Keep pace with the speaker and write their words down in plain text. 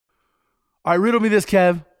All right, riddle me this,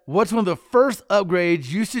 Kev. What's one of the first upgrades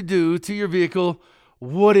you should do to your vehicle?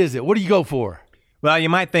 What is it? What do you go for? Well, you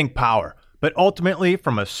might think power, but ultimately,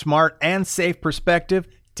 from a smart and safe perspective,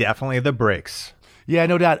 definitely the brakes. Yeah,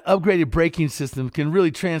 no doubt. Upgraded braking system can really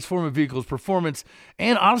transform a vehicle's performance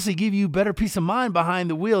and honestly give you better peace of mind behind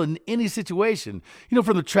the wheel in any situation. You know,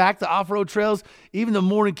 from the track to off-road trails, even the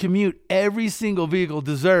morning commute, every single vehicle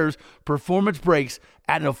deserves performance brakes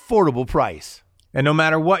at an affordable price. And no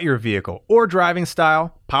matter what your vehicle or driving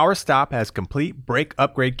style, PowerStop has complete brake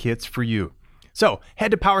upgrade kits for you. So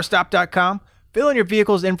head to PowerStop.com, fill in your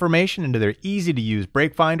vehicle's information into their easy-to-use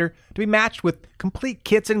brake finder to be matched with complete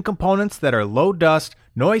kits and components that are low dust,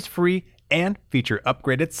 noise-free, and feature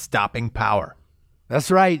upgraded stopping power.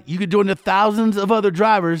 That's right. You could join the thousands of other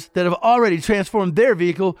drivers that have already transformed their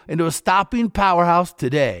vehicle into a stopping powerhouse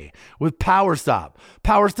today with PowerStop.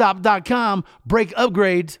 PowerStop.com, brake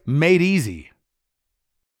upgrades made easy.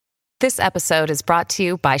 This episode is brought to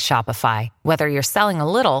you by Shopify. Whether you're selling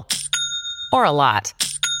a little or a lot,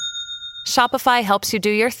 Shopify helps you do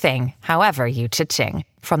your thing, however you cha-ching.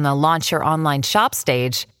 From the launch your online shop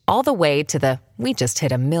stage, all the way to the we just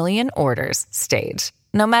hit 1 million orders stage.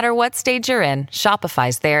 No matter what stage you're in,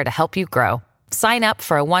 Shopify's there to help you grow. Sign up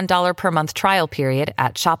for a $1 per month trial period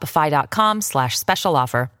at shopify.com/special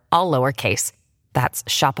offer, all lowercase. That's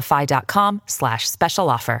shopify.com/special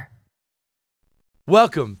offer.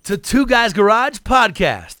 Welcome to Two Guys Garage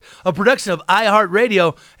Podcast, a production of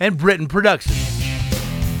iHeartRadio and Britain Productions.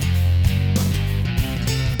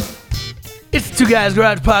 It's Two Guys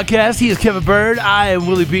Garage Podcast. He is Kevin Bird. I am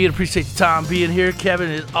Willie B. and appreciate Tom being here.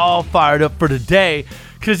 Kevin is all fired up for today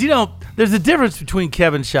because, you know, there's a difference between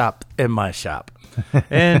Kevin's shop and my shop.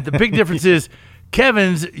 And the big difference is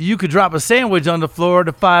Kevin's, you could drop a sandwich on the floor,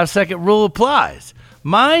 the 5-second rule applies.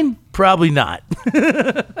 Mine, probably not.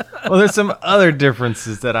 Well, there's some other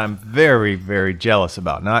differences that I'm very, very jealous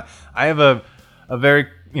about. Now, I have a very,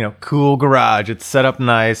 cool garage. It's set up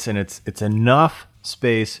nice, and it's enough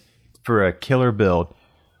space for a killer build.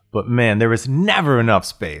 But man, there is never enough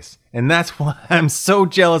space. And that's why I'm so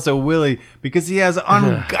jealous of Willie, because he has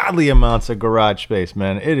ungodly amounts of garage space,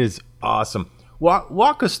 man. It is awesome.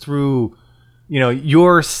 Walk us through,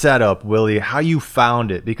 your setup, Willie, how you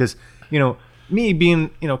found it. Because, me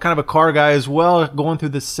being, kind of a car guy as well, going through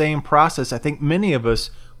the same process, I think many of us,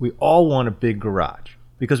 we all want a big garage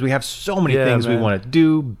because we have so many things we want to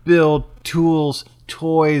do, build, tools,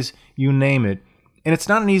 toys, you name it. And it's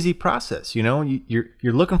not an easy process, You're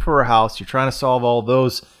looking for a house, you're trying to solve all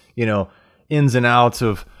those, ins and outs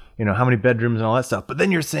of, how many bedrooms and all that stuff. But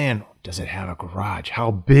then you're saying, does it have a garage? How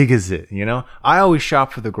big is it? I always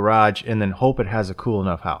shop for the garage and then hope it has a cool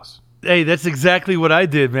enough house. Hey, that's exactly what I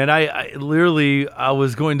did, man. I literally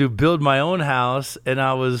was going to build my own house, and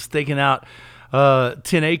I was staking out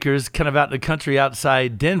 10 acres kind of out in the country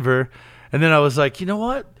outside Denver. And then I was like, you know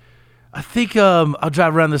what? I think I'll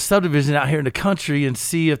drive around the subdivision out here in the country and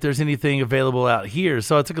see if there's anything available out here.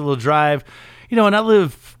 So I took a little drive, and I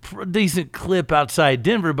live a decent clip outside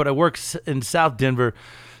Denver, but I work in South Denver.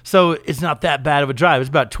 So it's not that bad of a drive. It's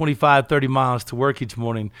about 25, 30 miles to work each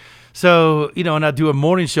morning. So, and I do a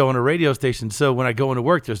morning show on a radio station. So when I go into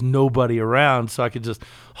work, there's nobody around, so I could just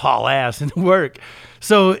haul ass into work.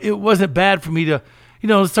 So it wasn't bad for me to,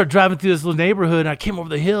 start driving through this little neighborhood. And I came over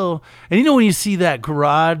the hill. And when you see that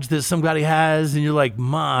garage that somebody has, and you're like,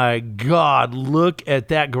 my God, look at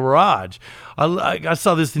that garage. I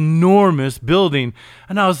saw this enormous building,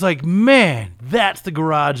 and I was like, man, that's the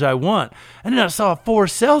garage I want. And then I saw a for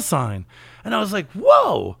sale sign, and I was like,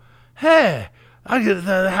 whoa, hey.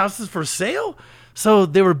 The house is for sale? So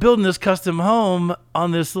they were building this custom home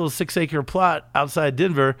on this little 6-acre plot outside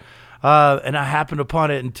Denver, and I happened upon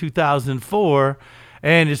it in 2004.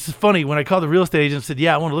 And it's funny, when I called the real estate agent and said,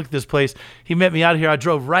 yeah, I want to look at this place, he met me out here. I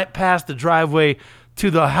drove right past the driveway to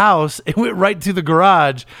the house and went right to the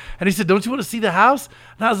garage. And he said, don't you want to see the house?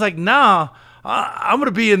 And I was like, nah, I'm going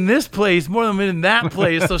to be in this place more than I'm in that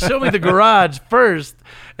place. So show me the garage first,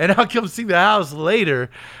 and I'll come see the house later.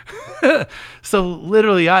 So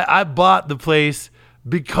literally, I bought the place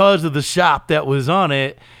because of the shop that was on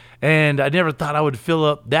it. And I never thought I would fill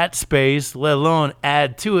up that space, let alone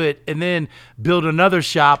add to it, and then build another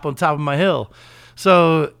shop on top of my hill.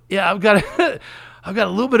 So yeah, I've got a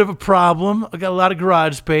little bit of a problem. I've got a lot of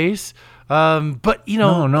garage space. But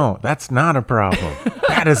No, that's not a problem.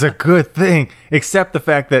 That is a good thing, except the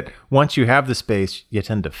fact that once you have the space, you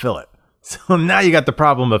tend to fill it. So now you got the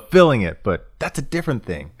problem of filling it, but that's a different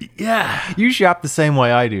thing. Yeah. You shop the same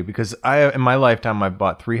way I do, because in my lifetime, I've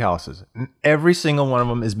bought 3 houses. And every single one of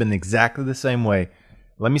them has been exactly the same way.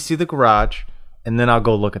 Let me see the garage, and then I'll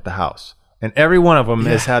go look at the house. and every one of them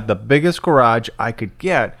has had the biggest garage I could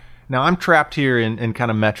get. Now I'm trapped here in kind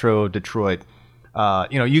of Metro Detroit.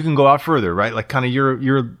 You can go out further, right? Like kind of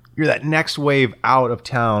you're that next wave out of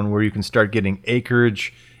town where you can start getting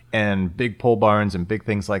acreage and big pole barns and big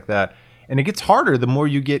things like that. And it gets harder the more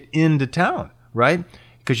you get into town, right?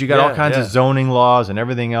 Because you got all kinds of zoning laws and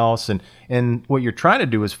everything else. And what you're trying to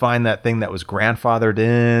do is find that thing that was grandfathered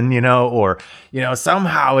in, or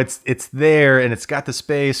somehow it's there and it's got the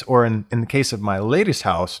space. Or in the case of my latest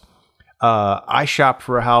house, I shopped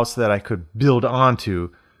for a house that I could build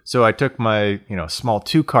onto. So I took my, small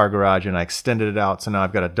 2-car garage and I extended it out. So now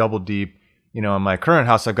I've got a double deep. In my current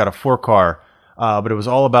house, I've got a 4-car. But it was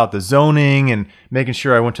all about the zoning and making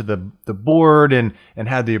sure I went to the board and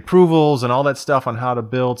had the approvals and all that stuff on how to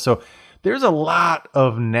build. So there's a lot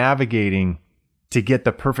of navigating to get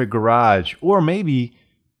the perfect garage. Or maybe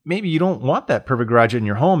you don't want that perfect garage in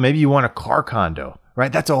your home. Maybe you want a car condo,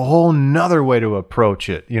 right? That's a whole nother way to approach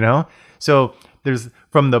it, So there's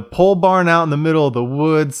from the pole barn out in the middle of the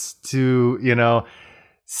woods to,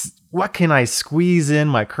 what can I squeeze in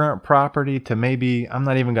my current property to maybe I'm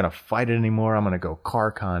not even going to fight it anymore. I'm going to go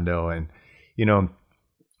car condo. And,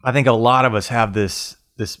 I think a lot of us have this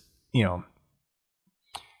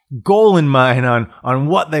goal in mind on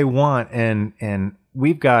what they want. And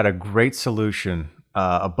we've got a great solution.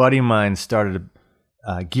 A buddy of mine started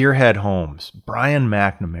Gearhead Homes, Brian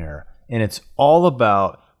McNamara, and it's all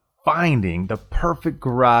about finding the perfect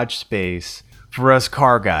garage space for us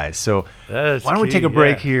car guys. So why don't we take a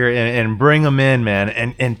break here and bring him in, man,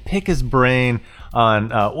 and pick his brain on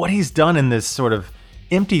what he's done in this sort of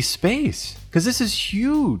empty space, because this is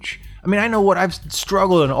huge. I mean, I know what I've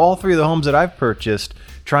struggled in all 3 of the homes that I've purchased,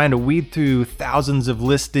 trying to weed through thousands of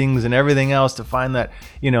listings and everything else to find that,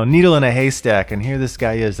 needle in a haystack. And here this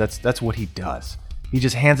guy is. That's what he does. He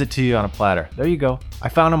just hands it to you on a platter. There you go. I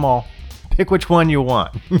found them all. Pick which one you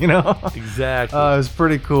want, Exactly. It was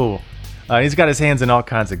pretty cool. He's got his hands in all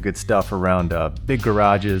kinds of good stuff around big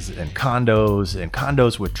garages and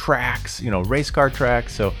condos with tracks, race car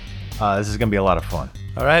tracks. So this is going to be a lot of fun.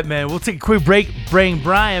 All right, man. We'll take a quick break. Bring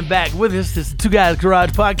Brian back with us. This is the Two Guys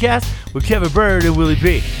Garage Podcast with Kevin Bird and Willie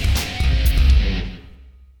B.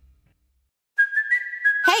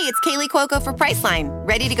 Hey, it's Kaylee Cuoco for Priceline.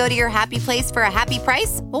 Ready to go to your happy place for a happy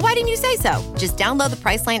price? Well, why didn't you say so? Just download the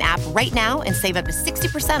Priceline app right now and save up to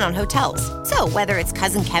 60% on hotels. So whether it's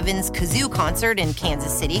Cousin Kevin's Kazoo Concert in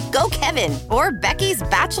Kansas City, go Kevin, or Becky's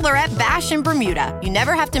Bachelorette Bash in Bermuda, you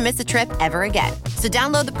never have to miss a trip ever again. So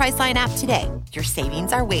download the Priceline app today. Your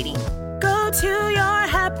savings are waiting. Go to your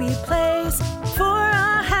happy place for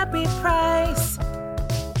a happy price.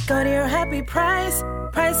 Go to your happy price,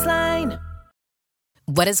 Priceline.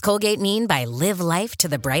 What does Colgate mean by live life to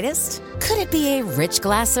the brightest? Could it be a rich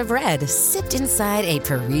glass of red sipped inside a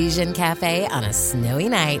Parisian cafe on a snowy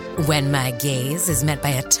night when my gaze is met by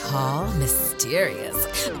a tall,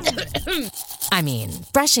 mysterious...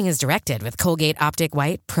 brushing is directed with Colgate Optic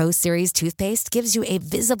White Pro Series toothpaste gives you a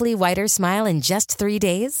visibly whiter smile in just 3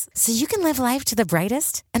 days, so you can live life to the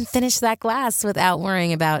brightest and finish that glass without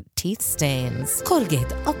worrying about teeth stains.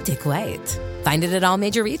 Colgate Optic White. Find it at all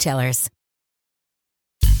major retailers.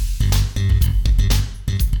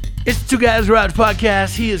 It's the Two Guys Garage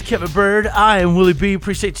Podcast. He is Kevin Bird. I am Willie B.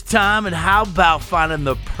 Appreciate your time. And how about finding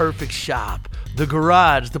the perfect shop, the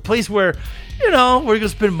garage, the place where, where you're going to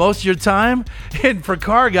spend most of your time. And for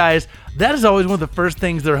car guys, that is always one of the first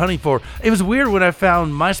things they're hunting for. It was weird when I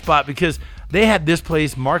found my spot because they had this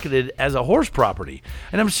place marketed as a horse property.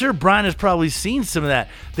 And I'm sure Brian has probably seen some of that.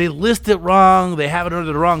 They list it wrong. They have it under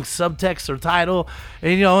the wrong subtext or title.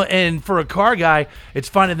 And, and for a car guy, it's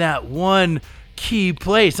finding that one key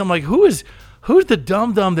place. I'm like, who's the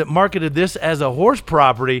dum-dum that marketed this as a horse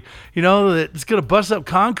property, that's going to bust up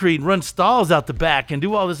concrete and run stalls out the back and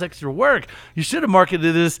do all this extra work? You should have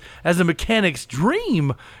marketed this as a mechanic's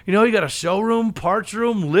dream. You got a showroom, parts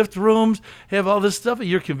room, lift rooms, have all this stuff at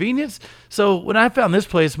your convenience. So when I found this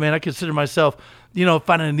place, man, I consider myself,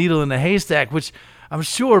 finding a needle in a haystack, which I'm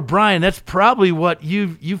sure, Brian, that's probably what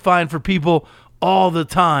you find for people all the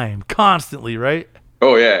time, constantly, right?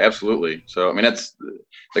 Oh yeah, absolutely. So, that's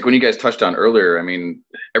like when you guys touched on earlier,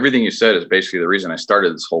 everything you said is basically the reason I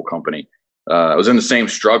started this whole company. I was in the same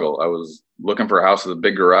struggle. I was looking for a house with a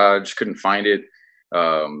big garage, couldn't find it.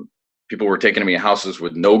 People were taking me to houses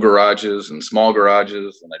with no garages and small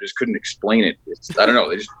garages, and I just couldn't explain it. I don't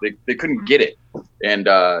know. They couldn't get it. And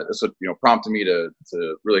that's what, prompted me to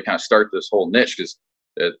really kind of start this whole niche, because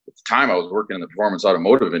at the time I was working in the performance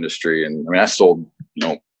automotive industry. And I sold,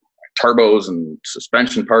 turbos and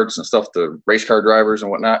suspension parts and stuff to race car drivers and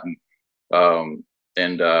whatnot. And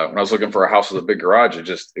And when I was looking for a house with a big garage, it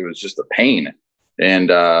was just a pain. And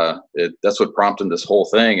that's what prompted this whole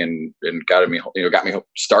thing and got me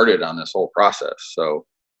started on this whole process. So,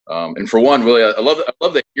 and for one, Willie, I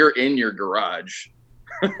love that you're in your garage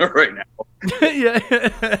right now. Yeah.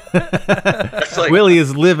 Like, Willie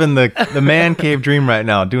is living the man cave dream right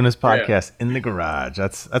now, doing his podcast in the garage.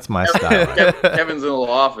 That's my style. Kevin's in the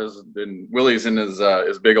little office, and Willie's in his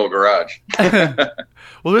big old garage.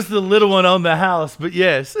 Well, this is the little one on the house, but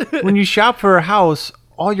yes. When you shop for a house,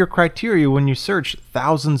 all your criteria when you search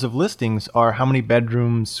thousands of listings are how many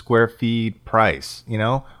bedrooms, square feet, price.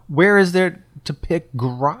 Where is there to pick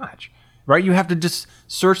garage? Right? You have to just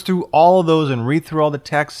search through all of those and read through all the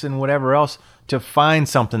texts and whatever else to find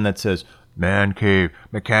something that says man cave,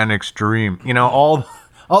 mechanic's dream, all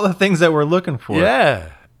the things that we're looking for.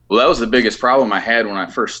 Yeah. Well, that was the biggest problem I had when I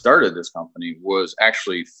first started this company, was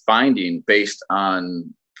actually finding, based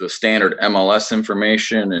on the standard MLS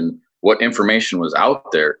information and what information was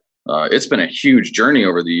out there. It's been a huge journey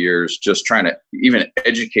over the years, just trying to even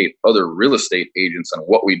educate other real estate agents on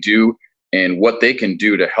what we do and what they can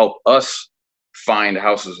do to help us find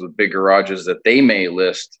houses with big garages that they may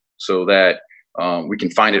list, so that we can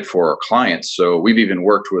find it for our clients. So we've even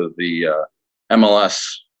worked with the MLS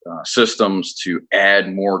systems to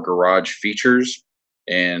add more garage features,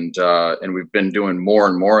 and we've been doing more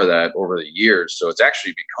and more of that over the years. So it's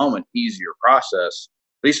actually become an easier process.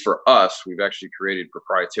 At least for us, we've actually created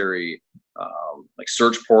proprietary like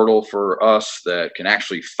search portal for us that can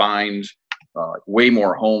actually find way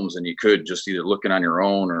more homes than you could just either looking on your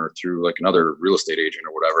own or through like another real estate agent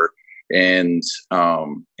or whatever. And,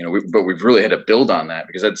 but we've really had to build on that,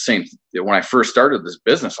 because when I first started this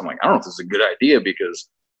business, I'm like, I don't know if this is a good idea, because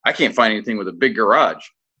I can't find anything with a big garage.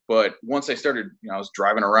 But once I started, I was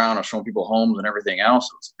driving around, I was showing people homes and everything else.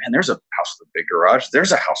 It was, man, there's a house with a big garage.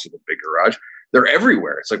 There's a house with a big garage. They're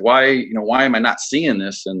everywhere. It's like, why am I not seeing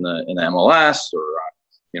this in the MLS or,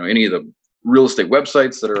 any of the real estate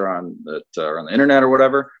websites that are on the internet or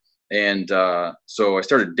whatever. And so I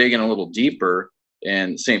started digging a little deeper,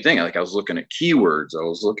 and same thing. Like, I was looking at keywords, I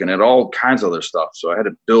was looking at all kinds of other stuff. So I had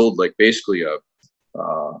to build like basically a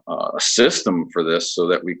system for this so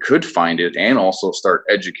that we could find it and also start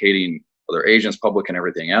educating other agents, public, and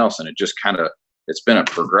everything else. And it just it's been a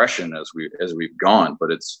progression as we've gone.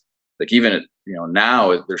 But it's like, even at,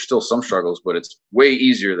 now there's still some struggles, but it's way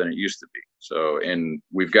easier than it used to be. So, and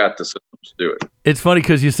we've got the systems to do it. It's funny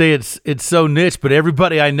because you say it's so niche, but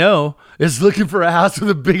everybody I know is looking for a house with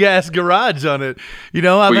a big ass garage on it.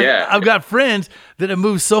 I've got friends that have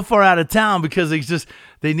moved so far out of town because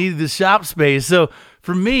they needed the shop space. So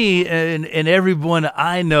for me and everyone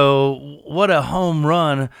I know, what a home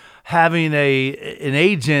run having an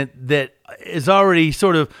agent that is already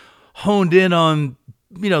sort of honed in on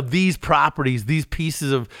these properties, these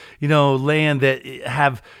pieces of, land that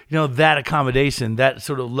have, that accommodation, that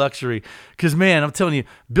sort of luxury. Because, man, I'm telling you,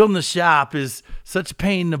 building a shop is such a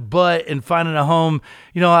pain in the butt, and finding a home.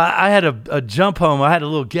 I had a jump home. I had a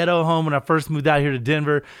little ghetto home when I first moved out here to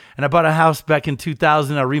Denver, and I bought a house back in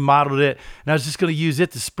 2000. I remodeled it, and I was just going to use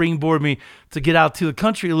it to springboard me to get out to the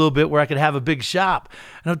country a little bit where I could have a big shop.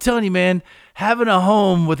 And I'm telling you, man, having a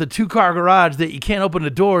home with a 2-car garage that you can't open the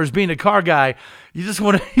doors, being a car guy, you just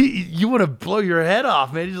want to blow your head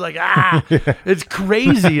off, man. You're just like, it's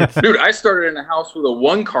crazy. Dude, I started in a house with a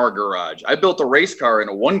 1-car garage. I built a race car in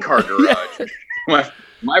a 1-car garage.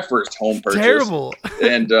 my first home purchase. Terrible.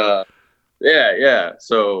 And yeah.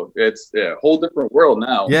 So it's a whole different world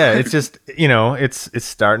now. Yeah, it's just, it's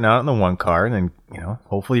starting out in the 1 car, and then,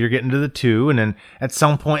 hopefully you're getting to the 2, and then at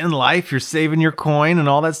some point in life you're saving your coin and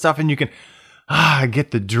all that stuff, and you can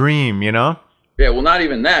get the dream, Yeah, well, not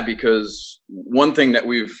even that, because one thing that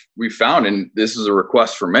we've found, and this is a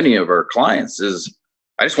request for many of our clients, is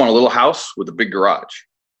I just want a little house with a big garage.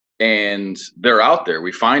 And they're out there.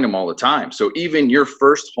 We find them all the time. So even your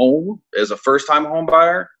first home as a first-time home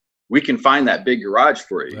buyer, we can find that big garage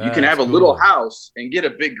for you. You can have a little house and get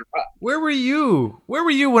a big garage. Where were you? Where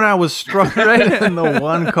were you when I was struggling right in the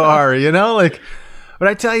 1 car, But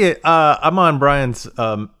I tell you, I'm on Brian's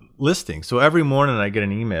listing. So every morning I get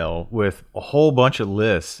an email with a whole bunch of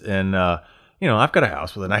lists, and I've got a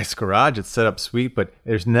house with a nice garage. It's set up sweet, but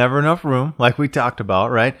there's never enough room, like we talked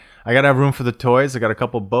about, right? I got to have room for the toys. I got a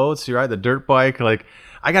couple boats, right? The dirt bike. Like,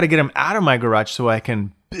 I got to get them out of my garage so I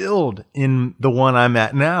can build in the one I'm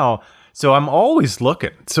at now. So I'm always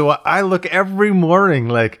looking. So I look every morning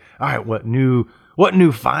like, all right, what new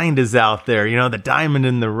find is out there? The diamond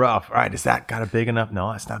in the rough. All right, is that got a big enough?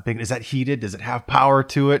 No, it's not big. Is that heated? Does it have power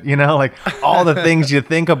to it? Like all the things you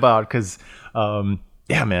think about. Because,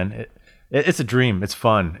 yeah, man, It's a dream. It's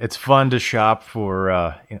fun. It's fun to shop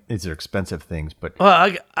for. These are expensive things, but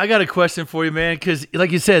Well, I got a question for you, man, because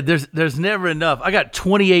like you said, there's never enough. I got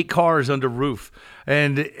 28 cars under roof,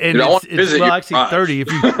 and Dude, I want to visit your actually garage. 30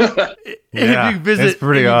 if you Yeah, if you visit. it's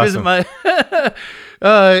pretty if you awesome. Visit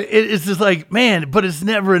my, it's just like, man, but it's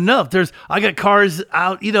never enough. I got cars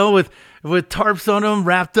out, with tarps on them,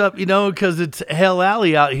 wrapped up, because it's hell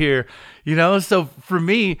alley out here. So for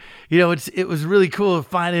me, it was really cool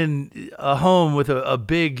finding a home with a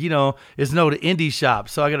big, it's known an indie shop.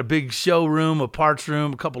 So I got a big showroom, a parts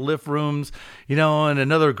room, a couple lift rooms, and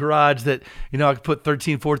another garage that, I could put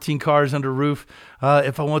 13, 14 cars under roof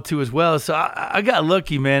if I want to as well. So I got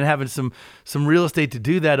lucky, man, having some real estate to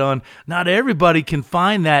do that on. Not everybody can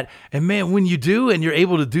find that. And man, when you do and you're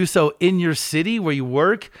able to do so in your city where you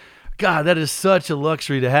work, God, that is such a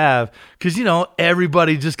luxury to have because,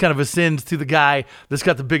 everybody just kind of ascends to the guy that's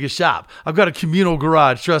got the biggest shop. I've got a communal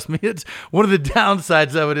garage. Trust me. It's one of the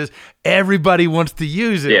downsides of it is everybody wants to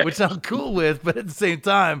use it, Yeah. which I'm cool with. But at the same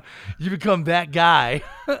time, you become that guy.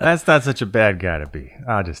 that's not such a bad guy to be.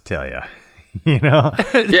 I'll just tell you. Yeah,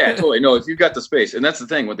 totally. No, if you've got the space, and that's the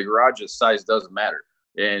thing with the garages, size doesn't matter.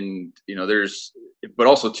 And but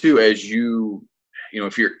also too, as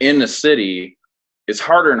if you're in the city, it's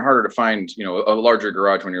harder and harder to find, a larger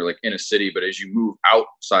garage when you're like in a city. But as you move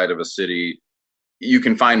outside of a city, you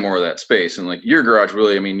can find more of that space. And like your garage,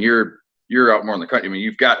 really, I mean, you're out more in the country. I mean,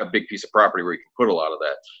 you've got a big piece of property where you can put a lot of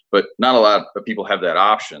that, but not a lot of people have that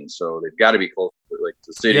option. So they've got to be close to like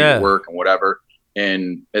the city, Yeah. work, and whatever.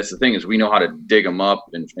 And that's the thing is we know how to dig them up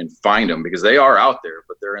and find them because they are out there,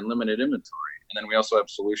 but they're in limited inventory. And then we also have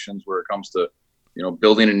solutions where it comes to,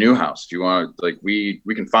 building a new house. If you want, like we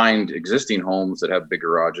can find existing homes that have big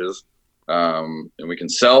garages, and we can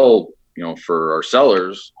sell, for our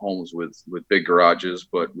sellers homes with big garages.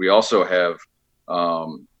 But we also have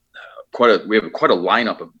quite a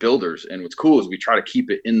lineup of builders. And what's cool is we try to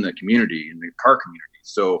keep it in the community, in the car community.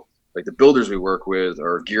 So like the builders we work with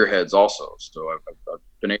are gearheads also. So I've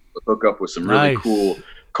been able to hook up with some really Nice. cool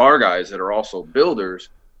car guys that are also builders.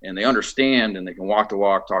 And they understand and they can walk the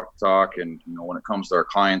walk, talk the talk. And, when it comes to our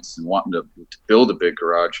clients and wanting to build a big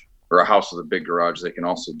garage or a house with a big garage, they can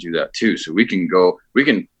also do that too. So we can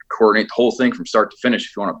coordinate the whole thing from start to finish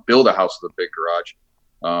if you want to build a house with a big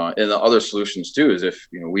garage. And the other solutions too is if,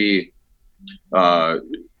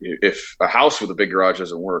 if a house with a big garage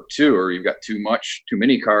doesn't work too, or you've got too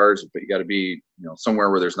many cars, but you got to be, somewhere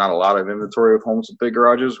where there's not a lot of inventory of homes with big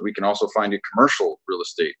garages, we can also find a commercial real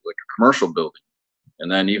estate, like a commercial building.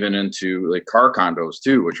 And then even into like car condos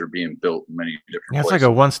too, which are being built in many different Yeah, it's places. like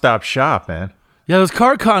a one-stop shop, man. Yeah, those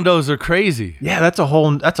car condos are crazy. Yeah, that's a whole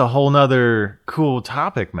nother cool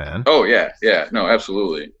topic, man. Oh yeah, no,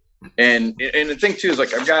 absolutely. And the thing too is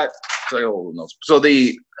like I've got so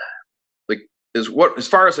the like as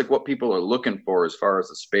far as like what people are looking for as far as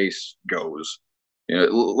the space goes, a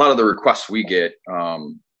lot of the requests we get,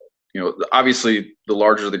 obviously the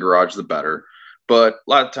larger the garage the better, but a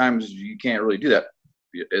lot of times you can't really do that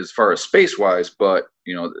as far as space wise, but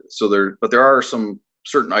there are some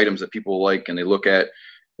certain items that people like and they look at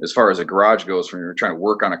as far as a garage goes when you're trying to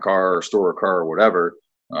work on a car or store a car or whatever,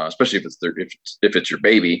 especially if it's your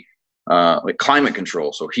baby, like climate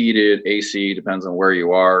control. So heated, AC, depends on where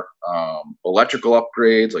you are, electrical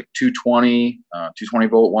upgrades like 220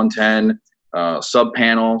 volt, 110, sub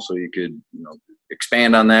panel. So you could,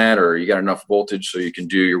 expand on that, or you got enough voltage so you can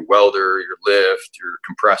do your welder, your lift, your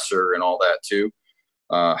compressor and all that too.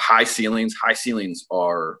 High ceilings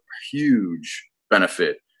are a huge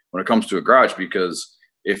benefit when it comes to a garage, because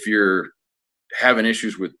if you're having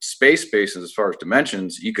issues with spaces as far as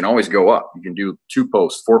dimensions, you can always go up. You can do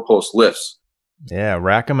 2-post, 4-post lifts. Yeah,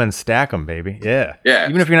 rack them and stack them, baby. Yeah. Yeah.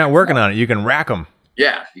 Even if you're not working on it, you can rack them.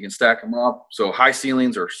 Yeah, you can stack them up. So high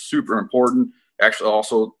ceilings are super important. Actually,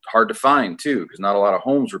 also hard to find too, because not a lot of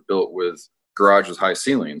homes are built with garages with high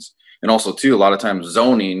ceilings. And also too, a lot of times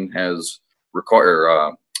zoning has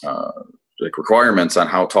requirements on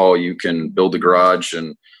how tall you can build a garage,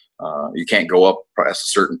 and you can't go up past a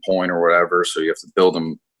certain point or whatever. So you have to build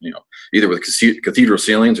them, either with cathedral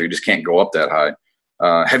ceilings, or you just can't go up that high.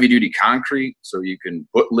 Heavy duty concrete, so you can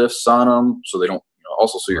put lifts on them, so they don't.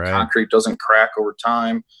 Also, so your Right. concrete doesn't crack over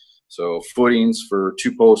time. So footings for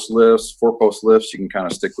 2-post lifts, 4-post lifts, you can kind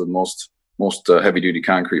of stick with most heavy duty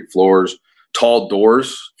concrete floors. Tall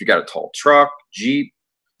doors, if you got a tall truck, Jeep,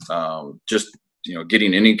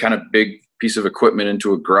 getting any kind of big piece of equipment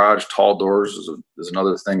into a garage, tall doors is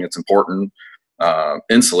another thing that's important.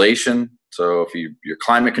 Insulation. So if you're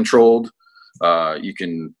climate controlled, you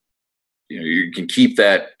can keep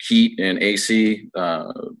that heat and AC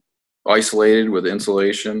isolated with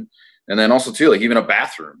insulation. And then also too, like even a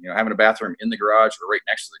bathroom, having a bathroom in the garage or right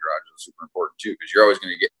next to the garage is super important too, because you're always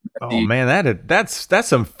going to get. Oh man, that's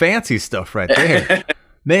some fancy stuff right there,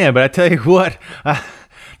 man. But I tell you what,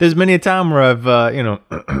 there's many a time where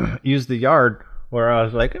I've used the yard where I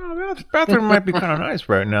was like, this bathroom might be kind of nice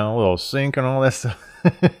right now, a little sink and all that stuff.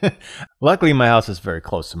 Luckily, my house is very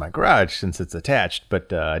close to my garage since it's attached,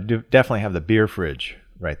 but I do definitely have the beer fridge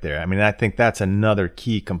right there. I mean, I think that's another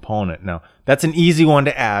key component. Now, that's an easy one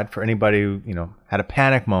to add for anybody who, had a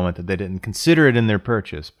panic moment that they didn't consider it in their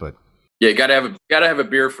purchase, but yeah, you gotta have a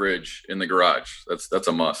beer fridge in the garage. That's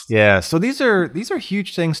a must. Yeah, so these are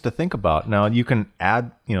huge things to think about. Now, you can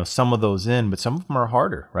add, some of those in, but some of them are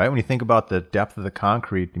harder, right? When you think about the depth of the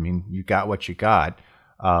concrete, I mean, you got what you got.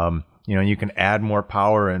 You can add more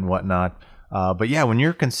power and whatnot. But yeah, when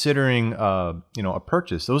you're considering, a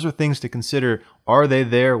purchase, those are things to consider. Are they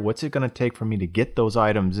there? What's it going to take for me to get those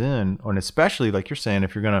items in? And especially, like you're saying,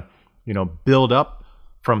 if you're going to, build up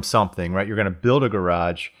from something, right? You're going to build a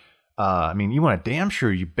garage. You want to damn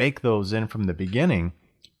sure you bake those in from the beginning,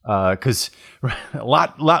 because a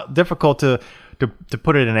lot difficult to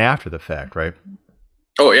put it in after the fact, right?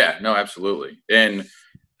 Oh yeah, no, absolutely. And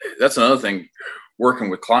that's another thing. Working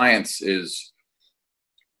with clients is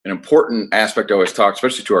an important aspect I always talk,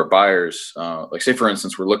 especially to our buyers. Like say, for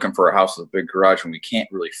instance, we're looking for a house with a big garage and we can't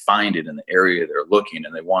really find it in the area they're looking,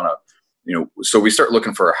 and they want to, so we start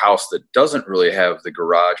looking for a house that doesn't really have the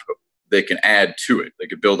garage, but they can add to it. They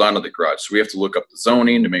could build onto the garage. So we have to look up the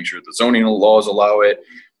zoning to make sure the zoning laws allow it,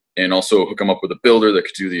 and also hook them up with a builder that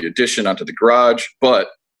could do the addition onto the garage. But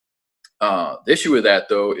the issue with that,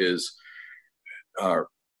 though, is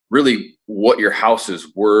really what your house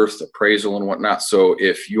is worth, appraisal and whatnot. So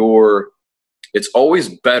it's always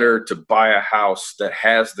better to buy a house that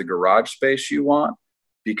has the garage space you want,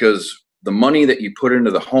 because the money that you put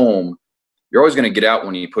into the home, you're always going to get out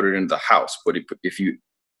when you put it into the house. But if you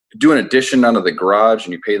do an addition onto the garage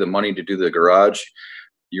and you pay the money to do the garage,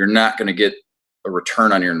 you're not going to get a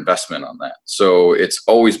return on your investment on that. So it's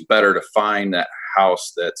always better to find that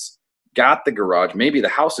house that's got the garage. Maybe the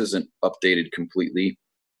house isn't updated completely,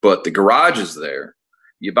 but the garage is there.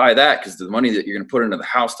 You buy that because the money that you're going to put into the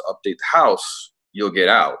house to update the house, you'll get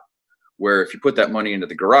out. Where if you put that money into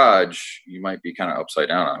the garage, you might be kind of upside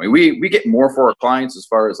down. I mean, we get more for our clients as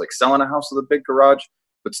far as like selling a house with a big garage.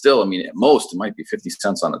 But still, I mean, at most, it might be 50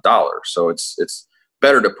 cents on a dollar. So it's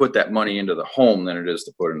better to put that money into the home than it is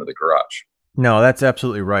to put into the garage. No, that's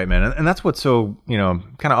absolutely right, man. And that's what's so, kind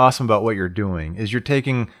of awesome about what you're doing is you're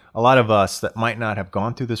taking a lot of us that might not have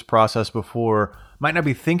gone through this process before, might not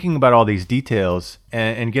be thinking about all these details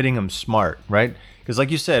and getting them smart, right? Because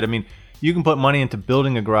like you said, I mean, you can put money into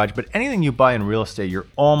building a garage, but anything you buy in real estate, you're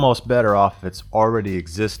almost better off if it's already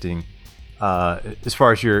existing as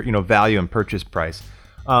far as your, value and purchase price.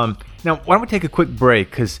 Now, why don't we take a quick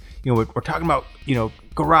break? Because, we're talking about,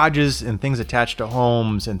 garages and things attached to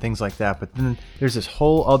homes and things like that. But then there's this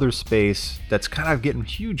whole other space that's kind of getting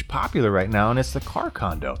huge popular right now, and it's the car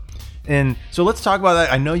condo. And so let's talk about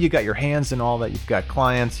that. I know you got your hands in all that. You've got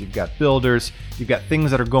clients, you've got builders, you've got things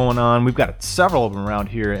that are going on. We've got several of them around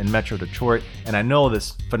here in Metro Detroit. And I know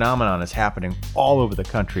this phenomenon is happening all over the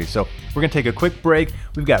country. So we're going to take a quick break.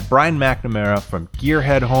 We've got Brian McNamara from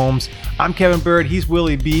Gearhead Homes. I'm Kevin Bird. He's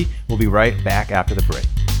Willie B. We'll be right back after the break.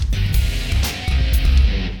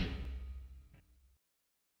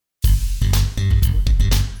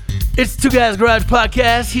 It's Two Guys Garage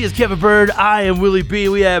Podcast. He is Kevin Bird. I am Willie B.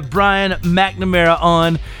 We have Brian McNamara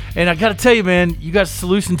on. And I got to tell you, man, you got a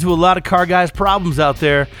solution to a lot of car guys' problems out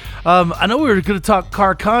there. I know we were going to talk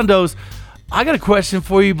car condos. I got a question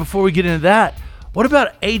for you before we get into that. What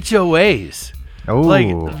about HOAs? Oh.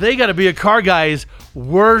 Like, they got to be a car guy's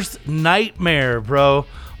worst nightmare, bro.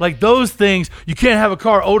 Like those things, you can't have a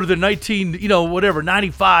car older than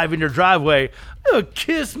 95 in your driveway.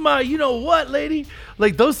 Kiss my, what, lady?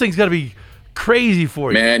 Like those things got to be crazy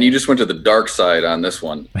for you. Man, you just went to the dark side on this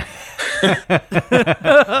one.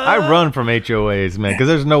 I run from HOAs, man, because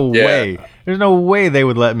there's no way they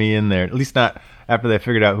would let me in there. At least not after they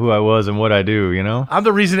figured out who I was and what I do, I'm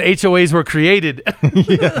the reason HOAs were created.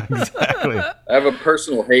 Yeah, exactly. I have a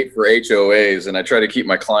personal hate for HOAs, and I try to keep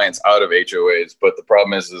my clients out of HOAs. But the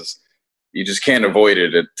problem is you just can't avoid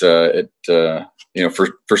it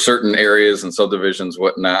for certain areas and subdivisions,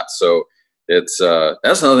 whatnot. So it's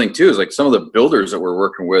that's another thing too. Is like some of the builders that we're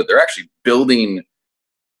working with, they're actually building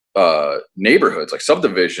neighborhoods, like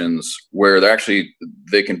subdivisions, where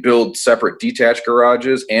they can build separate detached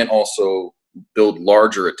garages and also build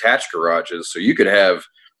larger attached garages. So you could have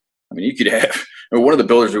one of the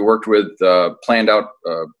builders we worked with planned out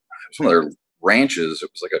some of their ranches. It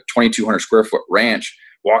was like a 2,200 square foot ranch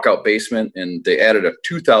walkout basement, and they added a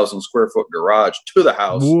 2,000 square foot garage to the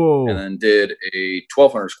house. Whoa. And then did a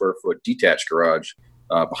 1,200 square foot detached garage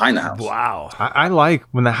behind the house. Wow. I like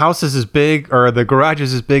when the house is as big or the garage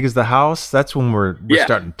is as big as the house. That's when we're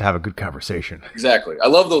starting to have a good conversation. Exactly. I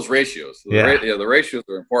love those ratios. The ratios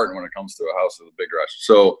are important when it comes to a house with a big garage.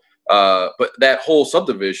 So, but that whole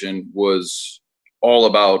subdivision was all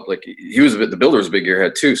about, like, the builder was a big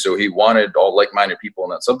gearhead too. So he wanted all like-minded people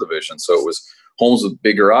in that subdivision. So it was homes with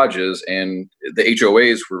big garages, and the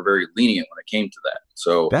HOAs were very lenient when it came to that.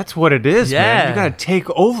 So that's what it is, man. You got to take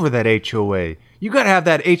over that HOA. You got to have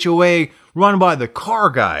that HOA run by the car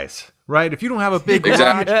guys, right? If you don't have a big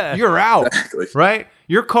garage, you're out, right?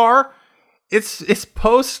 Your car, it's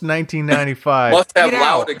post 1995. Must have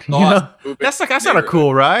loud exhaust. That's not a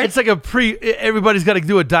cool ride. It's like everybody's got to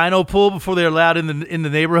do a dyno pull before they're allowed in the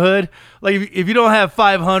neighborhood. Like if you don't have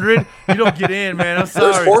 500, you don't get in, man. I'm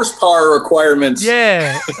sorry. There's horsepower requirements.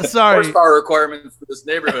 Yeah, sorry. Horsepower requirements for this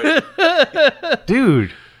neighborhood.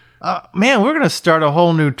 Dude, man, we're going to start a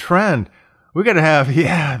whole new trend. We're going to have,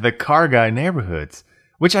 the car guy neighborhoods,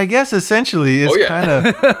 which I guess essentially is kind of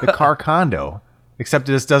the car condo, except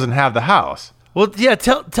it just doesn't have the house. Well, yeah,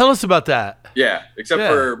 tell us about that. Yeah, except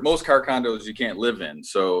for most car condos you can't live in.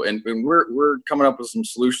 So, and we're coming up with some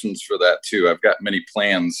solutions for that too. I've got many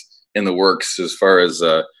plans in the works as far as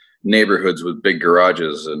neighborhoods with big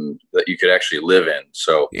garages and that you could actually live in.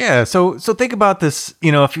 So so think about this,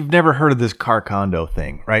 if you've never heard of this car condo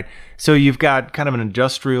thing, right? So you've got kind of an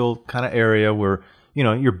industrial kind of area where,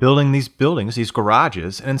 you're building these buildings, these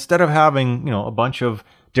garages, and instead of having, a bunch of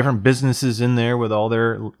different businesses in there with all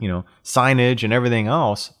their, signage and everything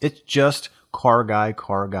else, it's just car guy,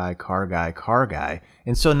 car guy, car guy, car guy.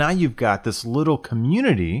 And so now you've got this little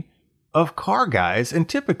community of car guys, and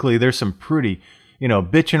typically there's some pretty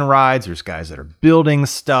bitchin' rides. There's guys that are building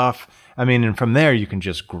stuff. I mean, and from there you can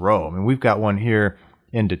just grow. I mean, we've got one here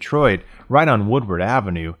in Detroit, right on Woodward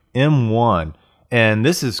Avenue, M1. And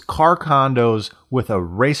this is car condos with a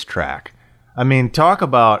racetrack. I mean, talk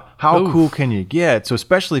about how cool can you get? So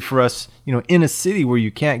especially for us, in a city where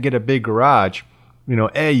you can't get a big garage,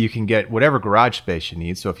 you can get whatever garage space you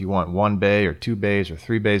need. So if you want 1 bay or 2 bays or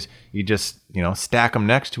 3 bays, you just, stack them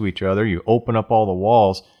next to each other. You open up all the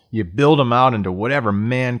walls. You build them out into whatever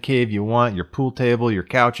man cave you want, your pool table, your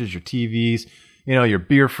couches, your TVs, your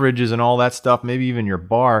beer fridges and all that stuff, maybe even your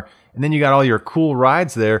bar. And then you got all your cool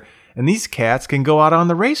rides there. And these cats can go out on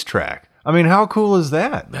the racetrack. I mean, how cool is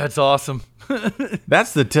that? That's awesome.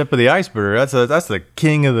 That's the tip of the iceberg. That's the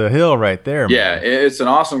king of the hill right there. Yeah, man. It's an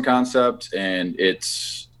awesome concept, and it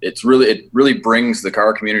really brings the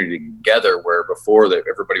car community together. Where before that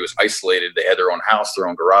everybody was isolated, they had their own house, their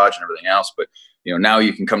own garage, and everything else. But now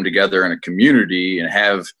you can come together in a community and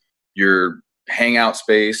have your hangout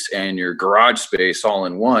space and your garage space all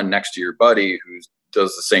in one next to your buddy who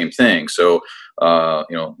does the same thing. So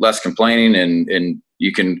less complaining, and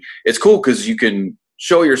you can. It's cool because you can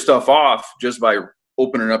show your stuff off just by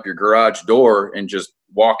opening up your garage door and just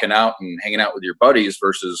walking out and hanging out with your buddies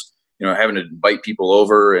versus, having to invite people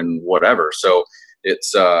over and whatever. So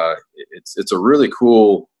it's a really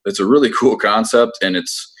cool concept. And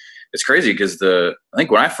it's crazy because I think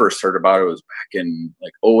when I first heard about it was back in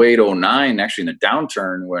like 08, 09, actually in the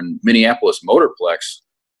downturn when Minneapolis Motorplex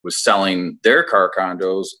was selling their car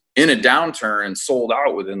condos in a downturn and sold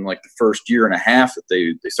out within like the first year and a half that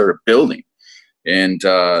they started building. And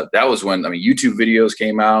that was when, YouTube videos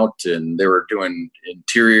came out and they were doing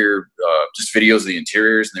interior, just videos of the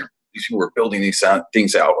interiors. And these people were building these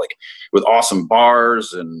things out like with awesome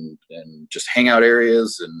bars and just hangout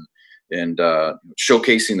areas and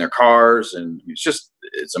showcasing their cars. And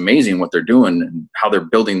it's amazing what they're doing and how they're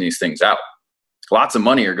building these things out. Lots of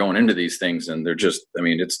money are going into these things, and they're just,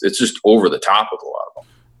 it's just over the top with a lot of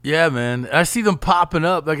them. Yeah, man. I see them popping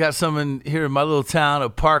up. I got some here in my little town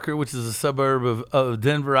of Parker, which is a suburb of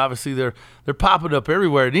Denver. Obviously, they're popping up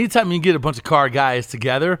everywhere. And anytime you get a bunch of car guys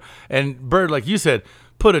together, and Bird, like you said,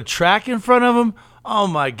 put a track in front of them, oh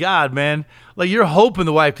my God, man! Like you're hoping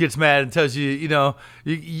the wife gets mad and tells you,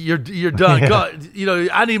 you're done. Go,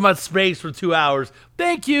 I need my space for 2 hours.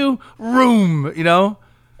 Thank you, room.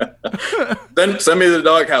 Then send me to the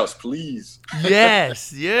doghouse, please.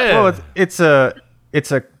 Yes, yeah. Well, it's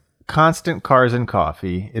a constant cars and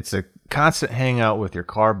coffee. It's a constant hangout with your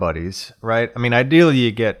car buddies, right? Ideally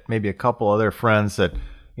you get maybe a couple other friends that,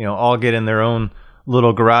 all get in their own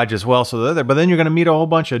little garage as well. So they're there, but then you're going to meet a whole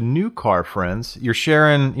bunch of new car friends. You're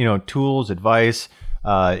sharing, tools, advice.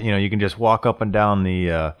 You can just walk up and down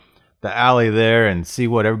the alley there and see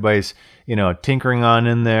what everybody's, tinkering on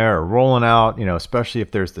in there or rolling out, especially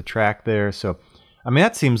if there's the track there. So,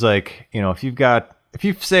 that seems like, if you've got if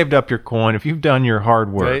you've saved up your coin, if you've done your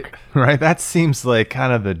hard work, right, that seems like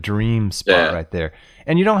kind of the dream spot right there.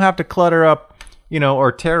 And you don't have to clutter up,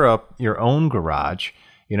 or tear up your own garage.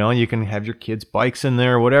 You can have your kids' bikes in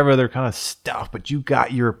there, whatever their kind of stuff, but you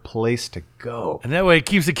got your place to go. And that way it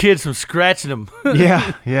keeps the kids from scratching them.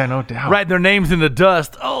 yeah, no doubt. Writing their names in the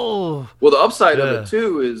dust. Oh. Well, the upside of it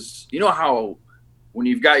too is, how when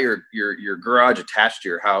you've got your garage attached to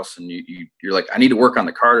your house and you're like, I need to work on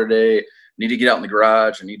the car today. I need to get out in the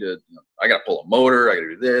garage. I got to pull a motor. I got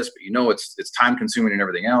to do this, but it's time consuming and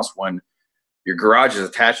everything else. When your garage is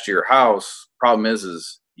attached to your house, problem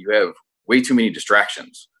is you have way too many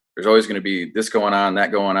distractions. There's always going to be this going on,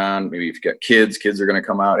 that going on. Maybe if you got kids are going to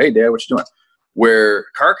come out. Hey, Dad, what you doing? Where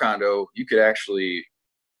car condo, you could actually,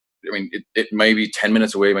 it may be 10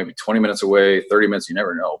 minutes away, maybe 20 minutes away, 30 minutes, you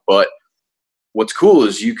never know. But what's cool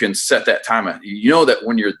is you can set that time. That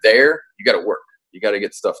when you're there, you got to work. You got to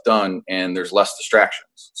get stuff done, and there's less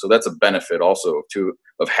distractions. So that's a benefit also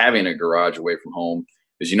of having a garage away from home,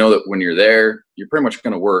 is that when you're there, you're pretty much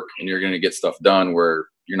going to work and you're going to get stuff done where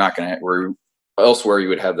you're not going to where elsewhere you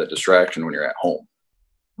would have that distraction when you're at home.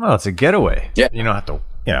 Well, it's a getaway. Yeah. You don't have to,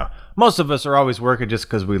 most of us are always working just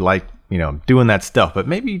because we like, doing that stuff. But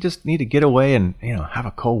maybe you just need to get away and, have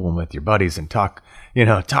a cold one with your buddies and talk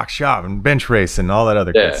shop and bench race and all that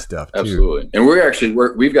other good stuff too. Absolutely. And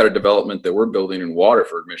we've got a development that we're building in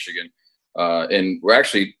Waterford, Michigan. And we're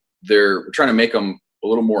trying to make them a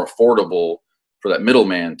little more affordable for that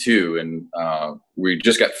middleman too. And we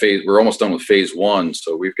just got we're almost done with phase 1.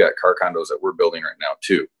 So we've got car condos that we're building right now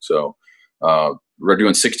too. So we're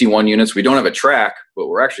doing 61 units. We don't have a track, but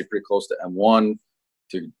we're actually pretty close to M1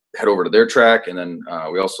 to head over to their track. And then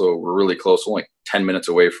we're really close, only 10 minutes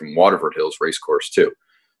away from Waterford Hills Race Course too.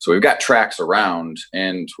 So we've got tracks around,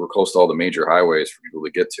 and we're close to all the major highways for people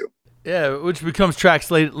to get to. Yeah, which becomes tracks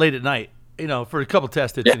late at night. For a couple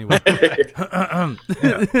test hits anyway. At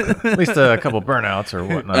least a couple burnouts or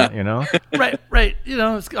whatnot, Right.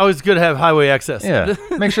 It's always good to have highway access. Yeah.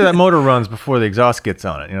 Make sure that motor runs before the exhaust gets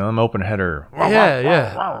on it. An open header.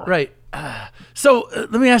 Yeah. Right. So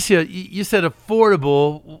let me ask you. You said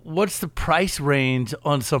affordable. What's the price range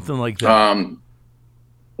on something like that?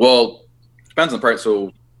 Well, depends on the price. So,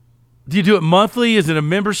 do you do it monthly? Is it a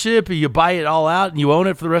membership? Or you buy it all out and you own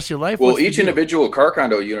it for the rest of your life? Well, each individual car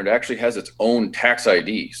condo unit actually has its own tax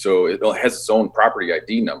ID. So it has its own property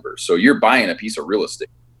ID number. So you're buying a piece of real estate.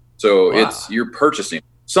 So you're purchasing.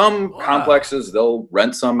 Some complexes, they'll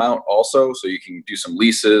rent some out also. So you can do some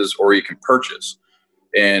leases or you can purchase.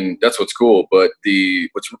 And that's what's cool. But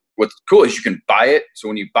what's cool is you can buy it. So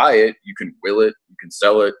when you buy it, you can will it, you can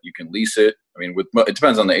sell it, you can lease it. It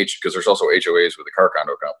depends on the because there's also HOAs with the car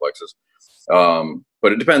condo complexes.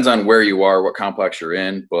 But it depends on where you are, what complex you're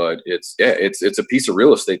in. But it's a piece of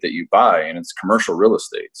real estate that you buy, and it's commercial real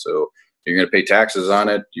estate. So you're going to pay taxes on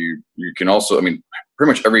it. You can also, pretty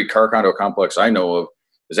much every car condo complex I know of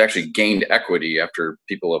has actually gained equity after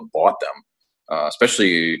people have bought them,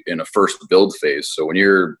 especially in a first build phase. So when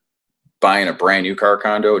you're buying a brand new car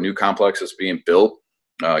condo, a new complex that's being built,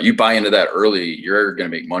 you buy into that early, you're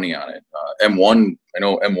going to make money on it. M1, I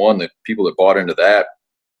know M1, the people that bought into that,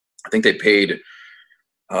 I think they paid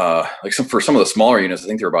for some of the smaller units, I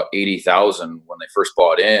think they were about $80,000 when they first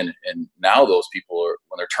bought in. And now those people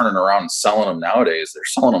when they're turning around and selling them nowadays, they're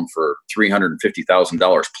selling them for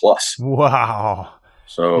 $350,000 plus. Wow.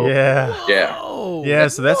 So yeah.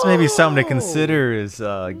 So that's maybe something to consider is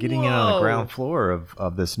getting in on the ground floor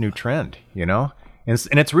of this new trend, And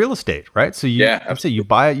it's real estate, right? So you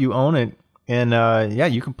buy it, you own it, and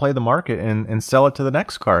you can play the market and sell it to the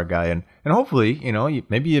next car guy, and hopefully,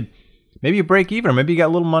 maybe you break even, or maybe you got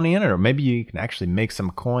a little money in it, or maybe you can actually make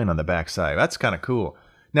some coin on the backside. That's kind of cool.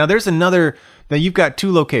 Now you've got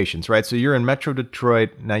 2 locations, right? So you're in Metro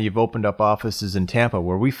Detroit. Now you've opened up offices in Tampa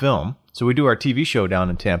where we film. So we do our TV show down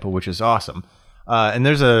in Tampa, which is awesome. And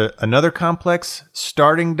there's another complex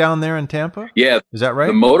starting down there in Tampa. Yeah, is that right?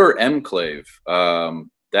 The Motor Enclave.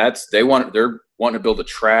 They're wanting to build a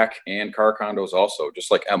track and car condos also, just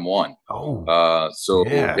like M1.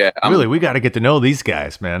 Really, we got to get to know these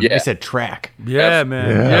guys, man. They said track. Yeah, man.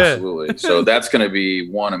 Yeah. Absolutely. So that's going to be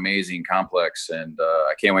one amazing complex, and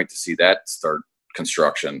I can't wait to see that start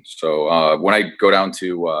construction. So when I go down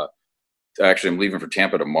to actually, I'm leaving for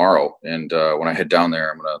Tampa tomorrow, and when I head down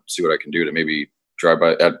there, I'm going to see what I can do to maybe drive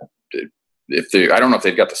by. I don't know if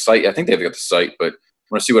they've got the site. I think they've got the site, but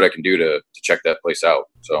I'm going to see what I can do to check that place out.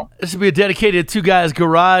 So this will be a dedicated 2 guys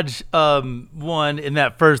garage one in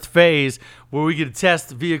that first phase where we get to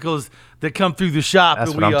test vehicles that come through the shop.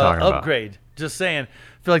 That's and what we I'm talking upgrade. about. Just saying.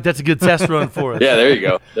 I feel like that's a good test run for us. Yeah, there you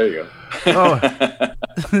go. Oh,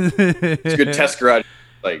 It's a good test garage.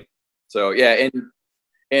 Like, so yeah.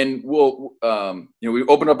 And we'll, we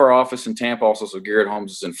opened up our office in Tampa also. So Gearhead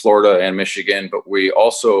Homes is in Florida and Michigan, but we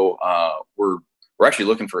also, we're actually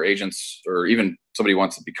looking for agents, or even somebody who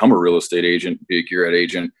wants to become a real estate agent, be a Gearhead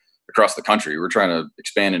agent across the country. We're trying to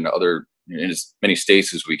expand into in as many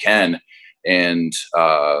states as we can. And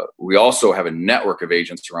we also have a network of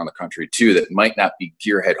agents around the country too that might not be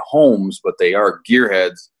Gearhead Homes, but they are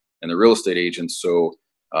gearheads and the real estate agents. So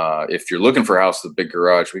if you're looking for a house with a big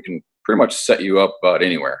garage, we can pretty much set you up about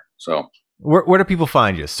anywhere. So where do people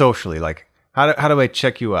find you socially? Like, how do I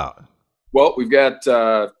check you out? Well, we've got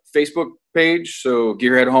Facebook page. So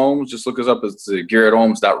Gearhead Homes, just look us up. It's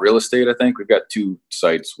gearheadhomes.realestate. I think we've got 2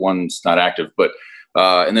 sites. One's not active, but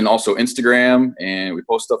and then also Instagram, and we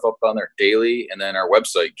post stuff up on there daily, and then our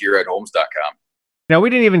website, gearheadhomes.com. Now, we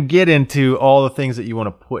didn't even get into all the things that you want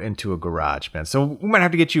to put into a garage, man. So we might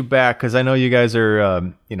have to get you back, because I know you guys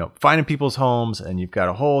are, finding people's homes, and you've got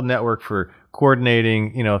a whole network for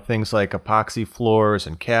coordinating, things like epoxy floors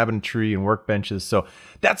and cabinetry and workbenches. So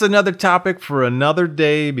that's another topic for another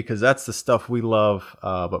day, because that's the stuff we love.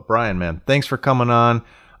 But Brian, man, thanks for coming on.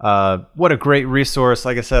 What a great resource.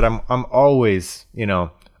 Like I said, I'm always,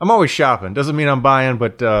 I'm always shopping. Doesn't mean I'm buying,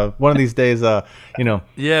 but one of these days, yeah, man,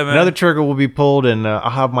 another trigger will be pulled, and I'll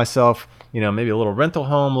have myself, maybe a little rental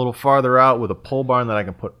home a little farther out with a pole barn that I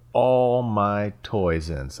can put all my toys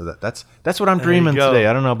in. So that's what I'm dreaming today.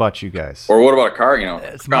 I don't know about you guys. Or what about a car?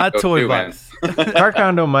 It's my toy box. Car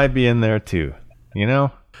condo might be in there too.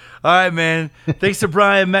 All right, man. Thanks to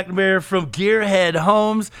Brian McNamara from Gearhead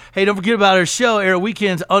Homes. Hey, don't forget about our show, air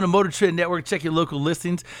weekends on the Motor Trend Network. Check your local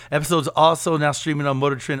listings. Episodes also now streaming on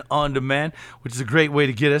Motor Trend On Demand, which is a great way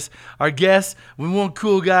to get us. Our guest, one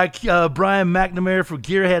cool guy, Brian McNamara from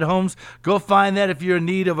Gearhead Homes. Go find that if you're in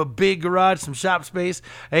need of a big garage, some shop space.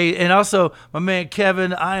 Hey, and also my man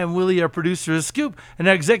Kevin, I am Willie, our producer is Scoop, and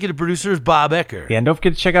our executive producer is Bob Ecker. Yeah, and don't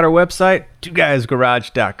forget to check out our website,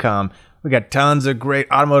 twoguysgarage.com. We got tons of great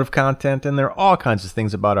automotive content in there, all kinds of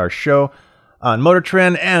things about our show on Motor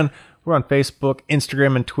Trend, and we're on Facebook,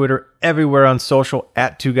 Instagram, and Twitter, everywhere on social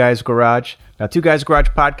at Two Guys Garage. Now, Two Guys Garage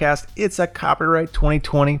Podcast, it's a copyright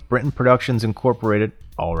 2020, Britton Productions Incorporated,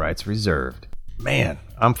 all rights reserved. Man,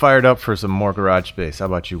 I'm fired up for some more garage space. How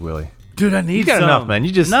about you, Willie? Dude, I need you got some. enough, man.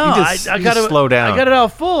 You just slow down. I got it all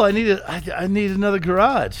full. I need another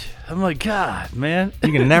garage. I'm like, God, man.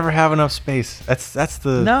 You can never have enough space. That's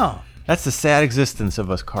the no. That's the sad existence of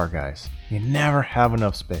us car guys. You never have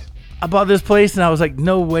enough space. I bought this place, and I was like,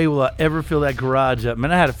 no way will I ever fill that garage up.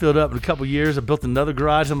 Man, I had it filled up in a couple years. I built another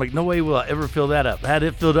garage. I'm like, no way will I ever fill that up. I had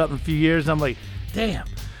it filled up in a few years, and I'm like, damn,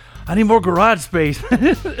 I need more garage space.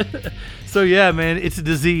 So, yeah, man, it's a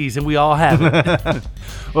disease, and we all have it.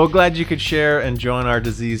 Well, glad you could share and join our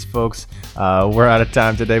disease, folks. We're out of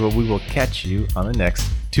time today, but we will catch you on the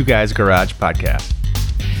next Two Guys Garage Podcast.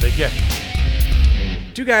 Take care.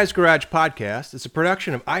 Two Guys Garage Podcast is a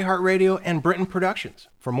production of iHeartRadio and Britton Productions.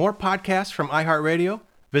 For more podcasts from iHeartRadio,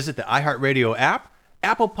 visit the iHeartRadio app,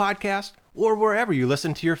 Apple Podcast, or wherever you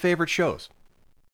listen to your favorite shows.